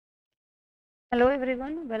Hello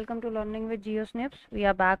everyone, welcome to Learning with GeoSnips. We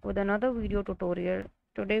are back with another video tutorial.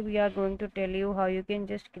 Today we are going to tell you how you can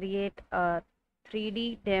just create a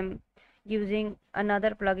 3D DEM using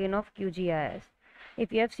another plugin of QGIS.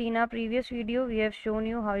 If you have seen our previous video, we have shown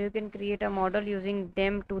you how you can create a model using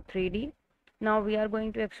DEM to 3D. Now we are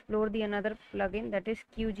going to explore the another plugin, that is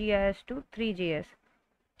QGIS2threejs.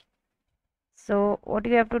 So what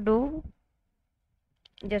you have to do,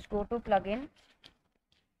 just go to plugin,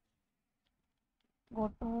 go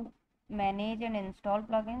to manage and install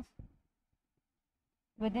plugins.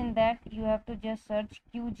 Within that you have to just search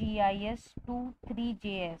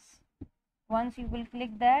QGIS2threejs. Once you will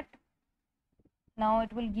click that, now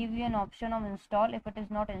it will give you an option of install. If it is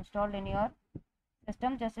not installed in your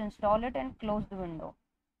system, just install it and close the window.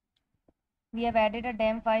 We have added a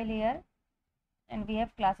DEM file here and we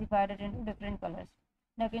have classified it into different colors.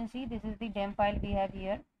 Now you can see this is the DEM file we have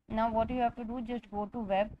here. Now what you have to do, just go to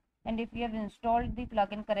web, and if you have installed the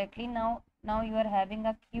plugin correctly, now you are having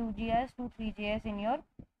a QGIS2threejs in your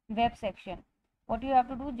web section. What you have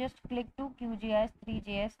to do, just click to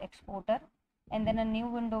QGIS3js exporter, and then a new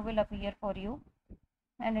window will appear for you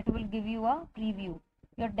and it will give you a preview.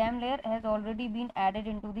 Your DEM layer has already been added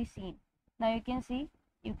into the scene. Now you can see,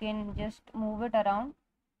 you can just move it around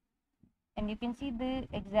and you can see the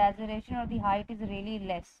exaggeration or the height is really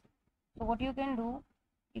less. So what you can do,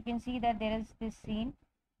 you can see that there is this scene.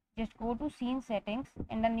 Just go to scene settings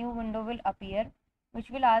and a new window will appear, which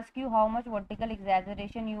will ask you how much vertical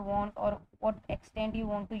exaggeration you want or what extent you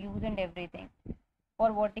want to use and everything.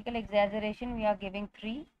 For vertical exaggeration we are giving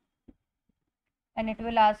 3, and it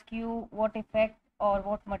will ask you what effect or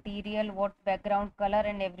what material, what background color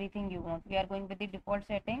and everything you want. We are going with the default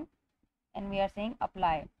setting and we are saying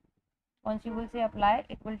apply. Once you will say apply,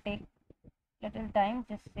 it will take little time,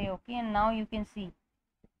 just say okay, and now you can see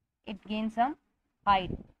it gains some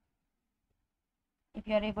height. If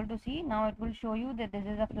you are able to see, now it will show you that this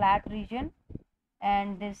is a flat region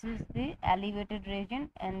and this is the elevated region,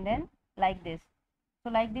 and then like this. So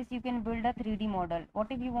like this you can build a 3D model. What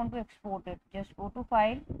if you want to export it? Just go to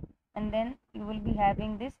file and then you will be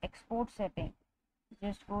having this export setting.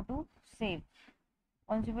 Just go to save.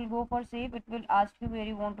 Once you will go for save, it will ask you where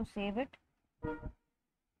you want to save it.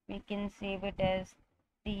 We can save it as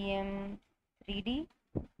TM3D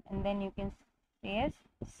and then you can say as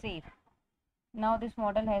save. Now this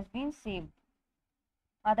model has been saved.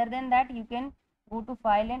 Other than that, you can go to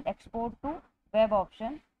file and export to web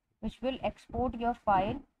option, which will export your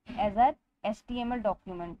file as a HTML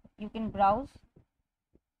document. You can browse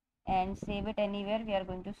and save it anywhere. We are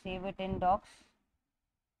going to save it in docs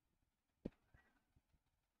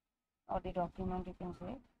or the document, you can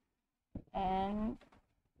say, and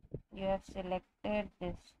you have selected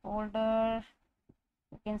this folder.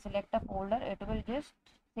 You can select a folder, it will just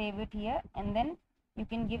save it here, and then you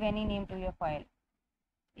can give any name to your file.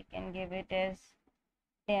 You can give it as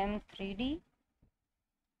DEM3D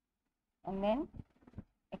and then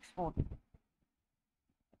export. It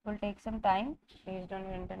will take some time based on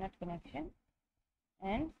your internet connection,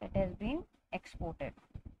 and it has been exported.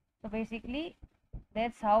 So basically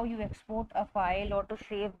that's how you export a file or to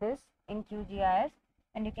save this in QGIS,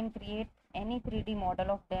 and you can create any 3D model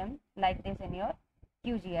of them like this in your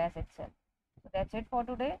QGIS itself. So that's it for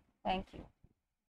today. Thank you.